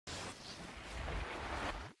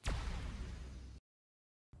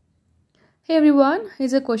Hey everyone,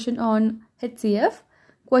 here's a question on HCF.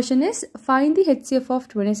 Question is, find the HCF of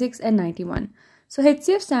 26 and 91. So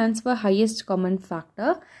HCF stands for highest common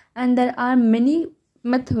factor, and there are many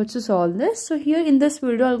methods to solve this. So here in this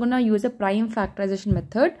video, I'm going to use a prime factorization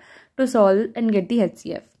method to solve and get the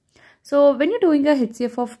HCF. So when you're doing a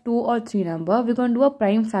HCF of 2 or 3 number, we're going to do a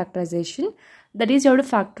prime factorization. That is, you have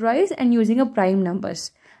to factorize and using a prime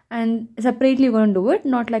numbers. And separately we're going to do it,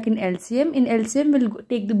 not like in LCM. In LCM, we'll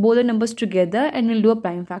take both the numbers together and we'll do a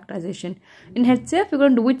prime factorization. In HCF, we're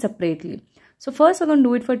going to do it separately. So first we're going to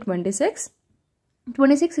do it for 26.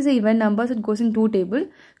 26 is an even number, so it goes in 2 table.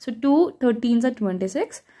 So 2 13s are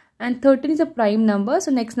 26 and 13 is a prime number,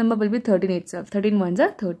 so next number will be 13 itself. 13 ones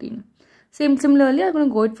are 13. Similarly, I'm going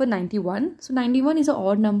to go it for 91. So 91 is an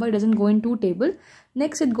odd number, it doesn't go in 2 table.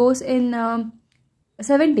 Next it goes in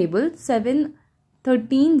 7 table. 7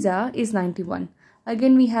 13s is 91.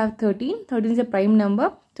 Again we have 13. 13 is a prime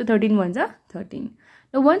number, so 13 ones are 13.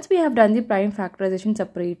 Now once we have done the prime factorization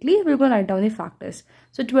separately, we're going to write down the factors.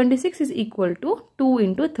 So 26 is equal to 2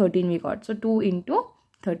 into 13 we got. So 2 into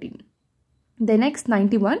 13. The next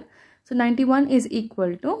 91. So 91 is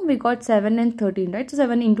equal to, we got 7 and 13, right? So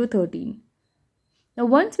 7 into 13. Now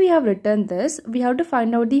once we have written this, we have to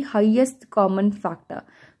find out the highest common factor.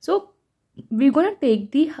 So we're going to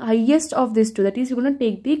take the highest of these two, that is, we're going to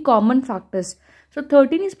take the common factors. So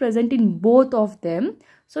 13 is present in both of them,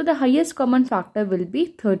 so the highest common factor will be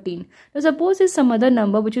 13. Now suppose there's some other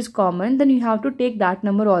number which is common, then you have to take that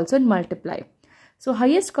number also and multiply. So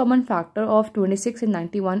highest common factor of 26 and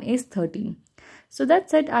 91 is 13. So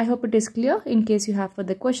that's it. I hope it is clear. In case you have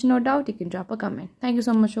further question or doubt, you can drop a comment. Thank you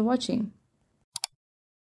so much for watching.